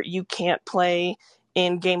ankle's hurt, you can't play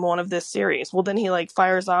in game 1 of this series. Well, then he like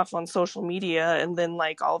fires off on social media, and then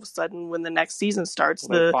like all of a sudden when the next season starts,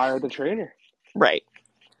 they fire the trainer. Right.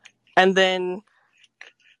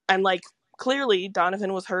 And like, clearly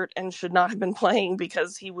Donovan was hurt and should not have been playing,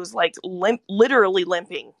 because he was like literally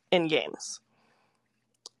limping in games.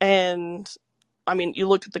 And I mean, you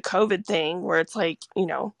look at the COVID thing where it's like,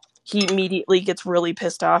 he immediately gets really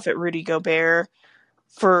pissed off at Rudy Gobert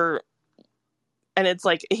and it's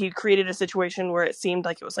like he created a situation where it seemed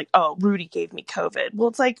like it was like, oh, Rudy gave me COVID. Well,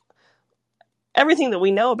 it's like, everything that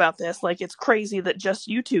we know about this, like, it's crazy that just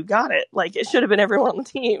you two got it. Like, it should have been everyone on the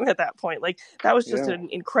team at that point. Like, that was just an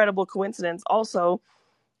incredible coincidence. Also,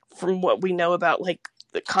 from what we know about like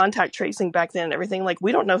the contact tracing back then and everything, like,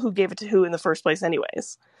 we don't know who gave it to who in the first place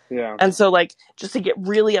anyways. Yeah. And so, like, just to get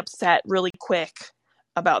really upset really quick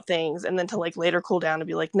about things, and then to like later cool down and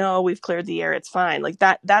be like, no, we've cleared the air, it's fine. Like,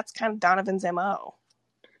 that's kind of Donovan's MO.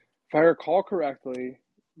 If I recall correctly,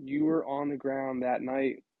 you were on the ground that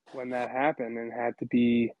night when that happened and had to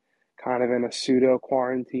be kind of in a pseudo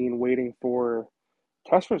quarantine waiting for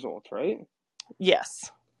test results, right?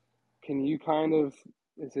 Yes. Can you kind of,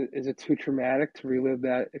 is it too traumatic to relive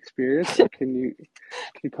that experience? Can you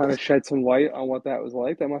kind of shed some light on what that was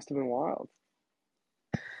like? That must have been wild.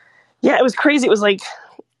 Yeah, it was crazy. It was like,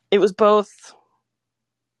 it was both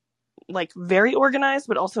like very organized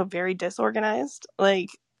but also very disorganized. Like,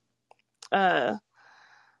 I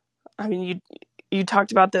mean, you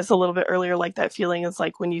talked about this a little bit earlier, like that feeling is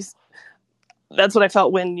like that's what I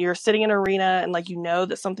felt when you're sitting in an arena and like,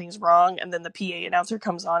 that something's wrong, and then the PA announcer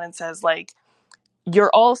comes on and says like, you're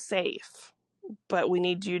all safe, but we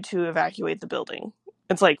need you to evacuate the building.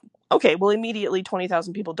 It's like, okay, well, immediately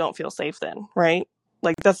 20,000 people don't feel safe then, right?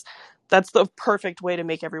 Like, that's the perfect way to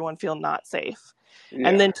make everyone feel not safe. Yeah.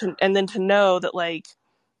 And then to know that like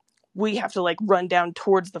we have to like run down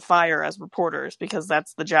towards the fire as reporters because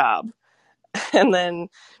that's the job. And then,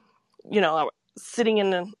 sitting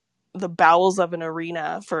in the bowels of an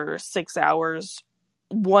arena for 6 hours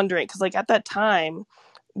wondering, because like at that time,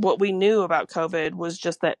 what we knew about COVID was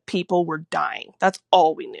just that people were dying. That's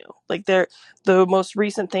all we knew. Like, the most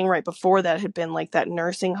recent thing right before that had been like that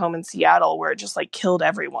nursing home in Seattle where it just like killed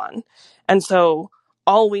everyone. And so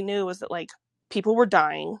all we knew was that like people were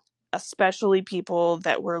dying, especially people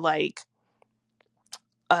that were like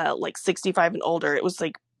 65 and older. It was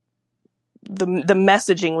like the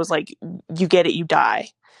messaging was like, you get it, you die.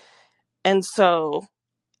 And so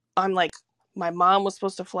I'm like, my mom was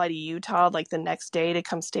supposed to fly to Utah like the next day to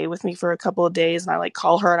come stay with me for a couple of days. And I like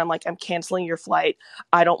call her and I'm like, I'm canceling your flight.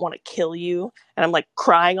 I don't want to kill you. And I'm like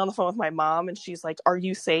crying on the phone with my mom. And she's like, are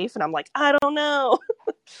you safe? And I'm like, I don't know.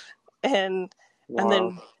 and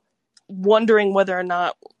then wondering whether or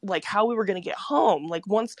not like how we were going to get home. Like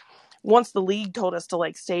once the league told us to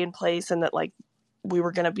like stay in place and that like we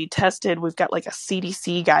were going to be tested, we've got like a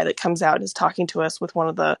CDC guy that comes out and is talking to us with one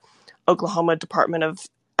of the Oklahoma Department of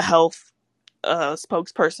Health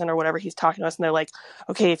spokesperson or whatever. He's talking to us and they're like,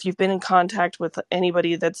 okay, if you've been in contact with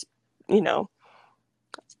anybody that's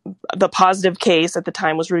the positive case at the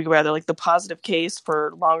time was Rudy Gobert. They're like, the positive case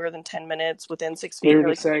for longer than 10 minutes within 6 feet. They And were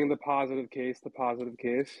they're just like, saying the positive case, the positive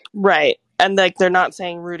case. right. And like, they're not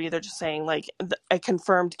saying Rudy, they're just saying like a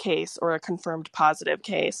confirmed case or a confirmed positive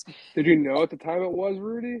case. Did you know at the time it was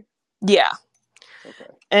Rudy? Yeah.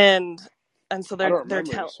 Okay. And so I don't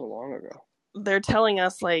remember. It was so long ago. they're telling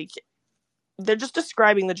us like, they're just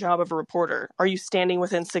describing the job of a reporter. Are you standing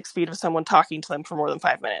within 6 feet of someone talking to them for more than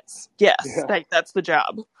 5 minutes? Yes, Yeah. like that's the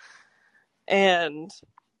job. And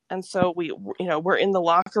so we, we're in the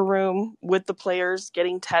locker room with the players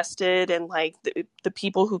getting tested, and like the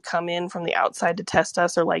people who come in from the outside to test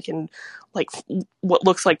us are like in like what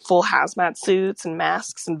looks like full hazmat suits and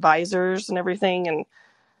masks and visors and everything, and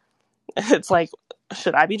it's like,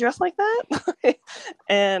 should I be dressed like that?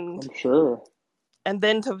 and I'm sure.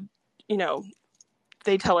 then to, you know,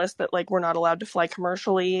 they tell us that like we're not allowed to fly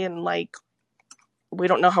commercially, and like we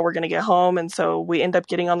don't know how we're going to get home, and so we end up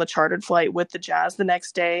getting on the chartered flight with the Jazz the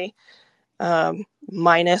next day,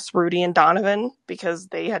 minus Rudy and Donovan because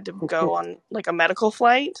they had to go on like a medical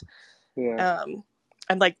flight. Yeah.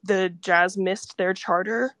 And like the Jazz missed their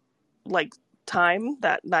charter like time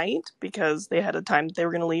that night because they had a time that they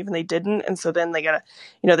were going to leave and they didn't, and so then they gotta,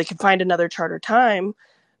 they can find another charter time,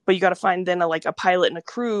 but you got to find then a pilot and a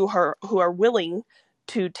crew who are willing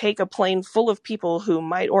to take a plane full of people who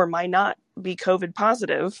might or might not be COVID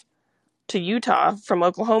positive to Utah from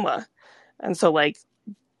Oklahoma. And so like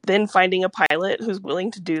then finding a pilot who's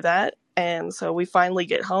willing to do that. And so we finally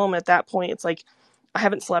get home. At that point, it's like, I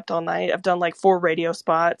haven't slept all night. I've done like 4 radio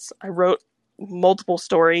spots. I wrote multiple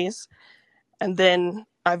stories. And then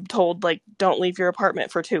I've told like, don't leave your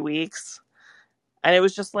apartment for 2 weeks. And it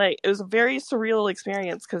was just like, it was a very surreal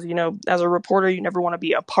experience because, as a reporter, you never want to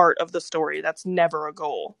be a part of the story. That's never a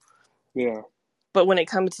goal. Yeah. But when it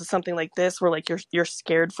comes to something like this, where like you're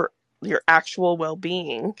scared for your actual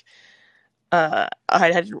well-being, I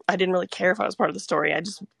didn't really care if I was part of the story. I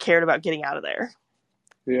just cared about getting out of there.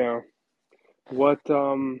 Yeah. What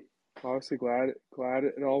obviously glad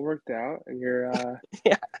it all worked out and Yeah.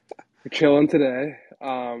 you're chilling today.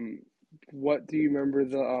 What do you remember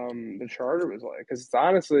the charter was like? Because it's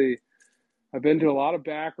honestly, I've been to a lot of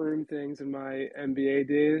backroom things in my NBA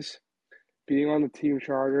days. Being on the team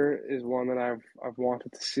charter is one that I've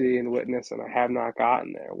wanted to see and witness, and I have not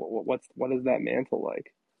gotten there. What is that mantle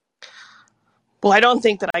like? Well, I don't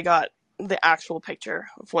think that I got the actual picture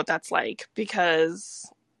of what that's like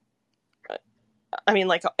because I mean,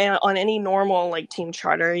 like on any normal like team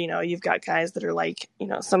charter, you've got guys that are like,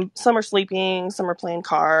 some are sleeping, some are playing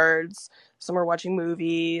cards, some are watching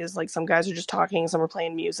movies, like some guys are just talking, some are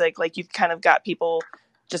playing music. Like you've kind of got people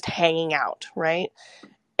just hanging out, right?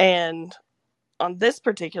 And on this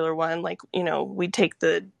particular one, like, we take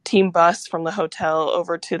the team bus from the hotel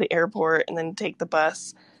over to the airport and then take the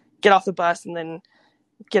bus, get off the bus, and then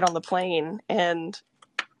get on the plane. And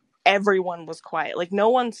everyone was quiet. Like no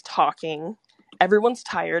one's talking. Everyone's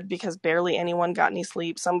tired because barely anyone got any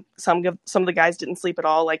sleep. Some of the guys didn't sleep at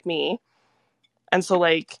all, like me. And so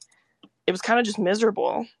like it was kind of just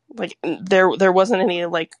miserable. Like there wasn't any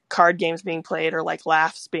like card games being played or like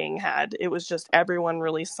laughs being had. It was just everyone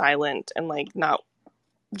really silent and like not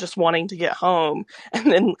just wanting to get home.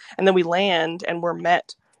 And then we land and we're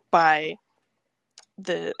met by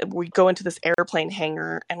we go into this airplane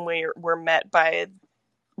hangar and we're met by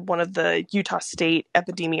one of the Utah State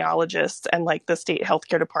epidemiologists and like the state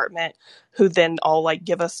healthcare department, who then all like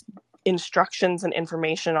give us instructions and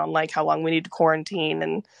information on like how long we need to quarantine.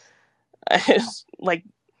 And it's like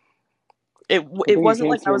Good it thing you wasn't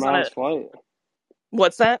like canceled I your was on a, mom's flight.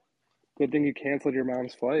 what's that? Good thing you canceled your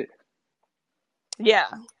mom's flight. Yeah.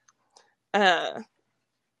 uh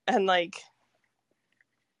and like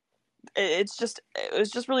it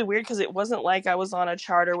was just really weird because it wasn't like I was on a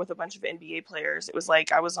charter with a bunch of NBA players. It was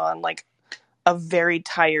like I was on like a very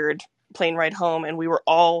tired plane ride home, and we were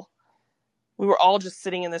all just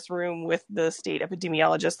sitting in this room with the state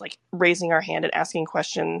epidemiologist, like raising our hand and asking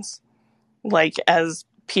questions, like as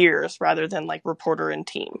peers rather than like reporter and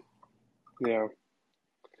team. Yeah.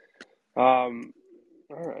 All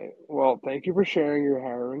right. Well, thank you for sharing your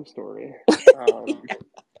harrowing story. Um,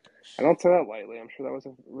 I don't say that lightly. I'm sure that was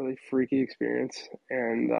a really freaky experience,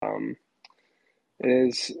 and it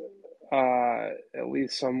is at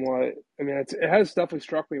least somewhat. I mean, it has definitely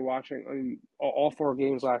struck me watching. I mean, all 4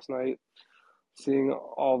 games last night, seeing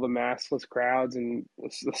all the maskless crowds and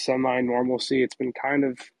the semi-normalcy. It's been kind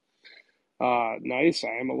of nice.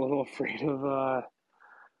 I am a little afraid of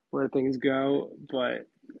where things go, but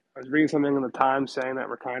I was reading something in the Times saying that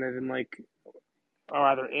we're kind of in like, or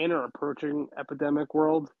either in or approaching epidemic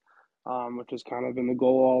world, which has kind of been the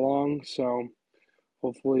goal all along. So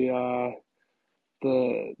Hopefully,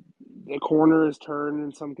 the the corner is turned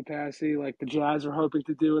in some capacity, like the Jazz are hoping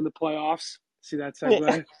to do in the playoffs. See that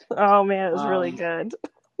segue? Oh man, it was really Um, good.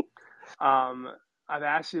 um, I've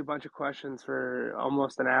asked you a bunch of questions for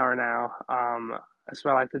almost an hour now. That's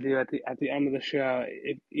what I like to do at the end of the show.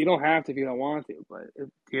 You don't have to if you don't want to, but do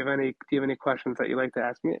you have any questions that you like to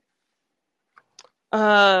ask me?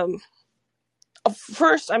 Um,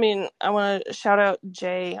 First, I mean, I want to shout out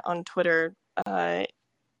Jay on Twitter.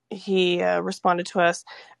 He responded to us,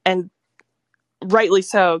 and rightly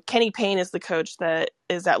so. Kenny Payne is the coach that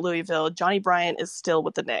is at Louisville. Johnny Bryant is still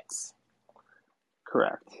with the Knicks.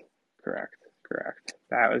 Correct, correct, correct.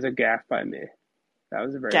 That was a gaffe by me. That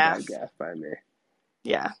was a very bad Gaff. gaffe by me.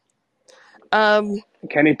 Yeah. Um,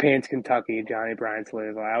 Kenny Payne's Kentucky, Johnny Bryant's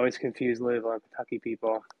Louisville. I always confuse Louisville and Kentucky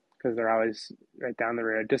people because they're always right down the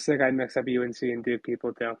road. Just like I mix up UNC and Duke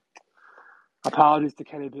people too. Apologies to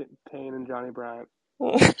Kenny Payne and Johnny Bryant.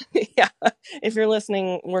 yeah. If you're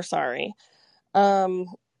listening, we're sorry. Um,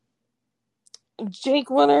 Jake,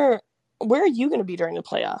 where are you going to be during the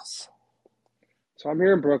playoffs? So I'm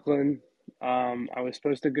here in Brooklyn. I was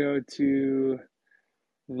supposed to go to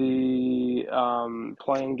the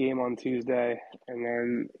playing game on Tuesday, and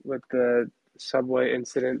then with the subway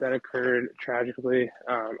incident that occurred tragically,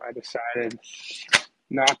 I decided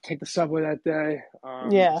not to take the subway that day.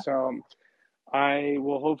 Yeah. So I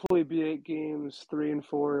will hopefully be at games 3 and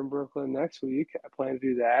 4 in Brooklyn next week. I plan to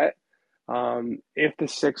do that. If the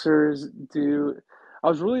Sixers do, I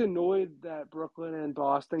was really annoyed that Brooklyn and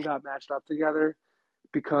Boston got matched up together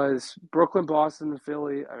because Brooklyn, Boston, and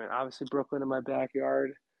Philly, I mean, obviously Brooklyn in my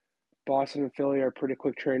backyard, Boston and Philly are pretty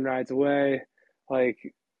quick train rides away. Like,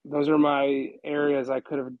 those are my areas I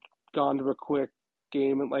could have gone to a quick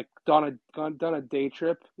game and like done a day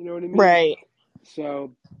trip, you know what I mean? Right.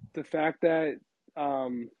 So the fact that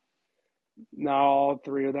um, not all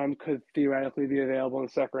three of them could theoretically be available in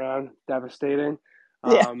the second round, devastating.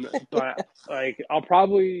 Yeah. But like I'll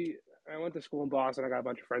probably I went to school in Boston. I got a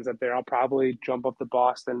bunch of friends up there. I'll probably jump up to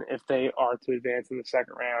Boston if they are to advance in the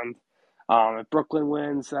second round. If Brooklyn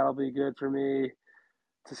wins, that'll be good for me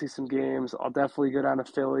to see some games. I'll definitely go down to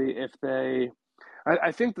Philly if they.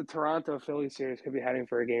 I think the Toronto Philly series could be heading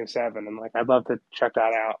for a game 7, and like I'd love to check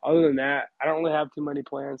that out. Other than that, I don't really have too many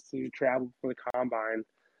plans to travel for the combine.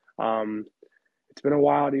 Um, it's been a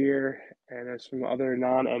wild year, and there's some other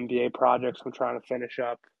non-NBA projects I'm trying to finish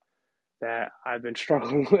up that I've been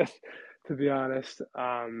struggling with, to be honest,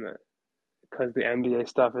 because the NBA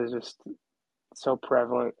stuff is just so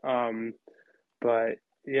prevalent. But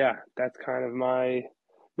yeah, that's kind of my.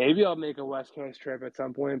 Maybe I'll make a West Coast trip at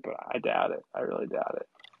some point, but I doubt it. I really doubt it.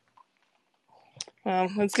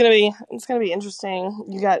 It's gonna be interesting.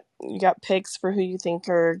 You got picks for who you think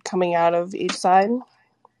are coming out of each side.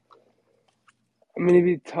 I mean, it'd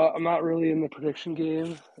be tough. I'm not really in the prediction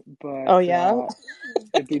game, but Oh yeah.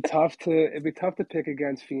 it'd be tough to pick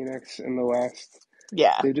against Phoenix in the West.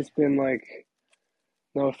 Yeah. They've just been like,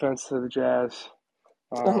 no offense to the Jazz.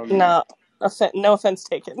 Um, No, no offense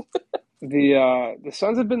taken. the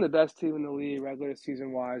Suns have been the best team in the league regular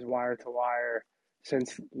season wise, wire to wire,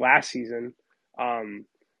 since last season, um,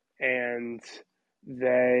 and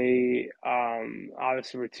they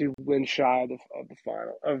obviously were 2 wins shy of the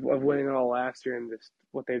final of winning it all last year, and just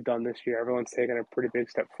what they've done this year. Everyone's taken a pretty big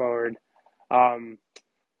step forward. Um,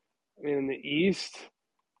 I mean, in the East,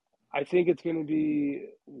 I think it's going to be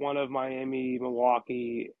one of Miami,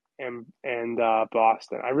 Milwaukee, and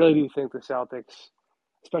Boston. I really do think the Celtics,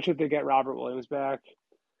 especially if they get Robert Williams back.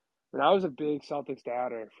 And I was a big Celtics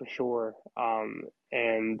doubter for sure,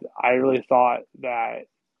 and I really thought that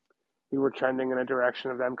we were trending in a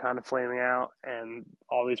direction of them kind of flaming out, and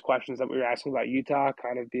all these questions that we were asking about Utah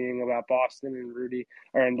kind of being about Boston and Rudy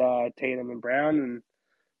and Tatum and Brown, and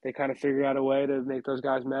they kind of figured out a way to make those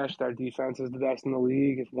guys mesh. Their defense is the best in the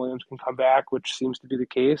league. If Williams can come back, which seems to be the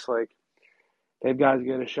case, like they've got as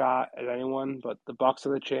good a shot as anyone. But the Bucks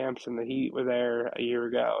are the champs, and the Heat were there a year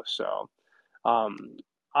ago. So um,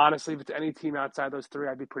 honestly, if it's any team outside those three,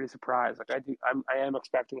 I'd be pretty surprised. Like I am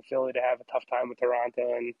expecting Philly to have a tough time with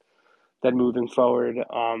Toronto, and then moving forward,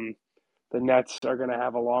 the Nets are going to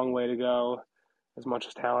have a long way to go, as much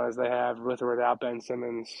as talent as they have, with or without Ben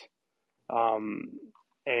Simmons. Um,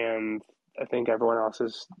 and I think everyone else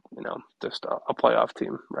is, just a playoff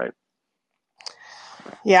team, right?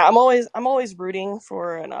 Yeah, I'm always rooting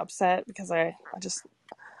for an upset because I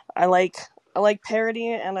like I like parody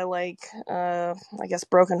and I like I guess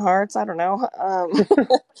broken hearts. I don't know.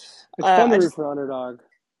 It's fun to I root just for underdog.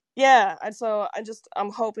 Yeah, and so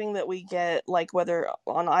I'm hoping that we get like whether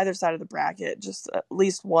on either side of the bracket, just at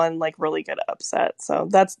least one like really good upset. So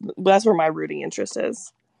that's where my rooting interest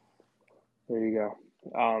is. There you go.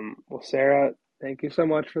 Well, Sarah, thank you so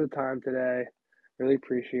much for the time today. Really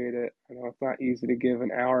appreciate it. I know it's not easy to give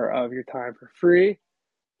an hour of your time for free,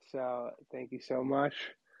 so thank you so much.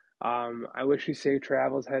 I wish you safe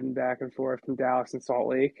travels heading back and forth from Dallas and Salt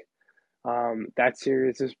Lake. That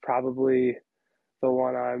series is probably the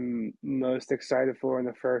one I'm most excited for in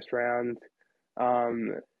the first round,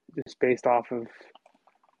 um, just based off of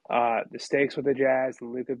the stakes with the Jazz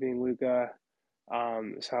and Luka being Luka.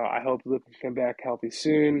 So I hope Luka can come back healthy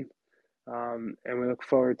soon. And we look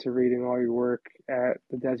forward to reading all your work at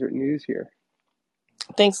the Desert News here.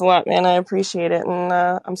 Thanks a lot, man. I appreciate it, and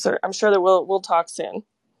I'm sure that we'll talk soon.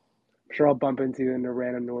 I'm sure I'll bump into you in a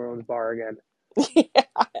random New Orleans bar again.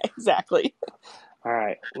 Yeah, exactly. All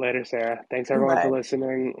right. Later, Sarah. Thanks everyone for Bye.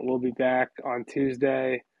 listening. We'll be back on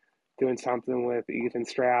Tuesday doing something with Ethan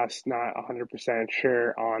Strauss. Not 100%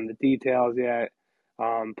 sure on the details yet.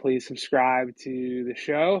 Please subscribe to the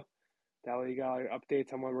show. That way you got all your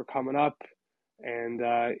updates on when we're coming up. And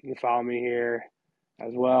you can follow me here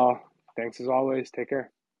as well. Thanks as always. Take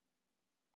care.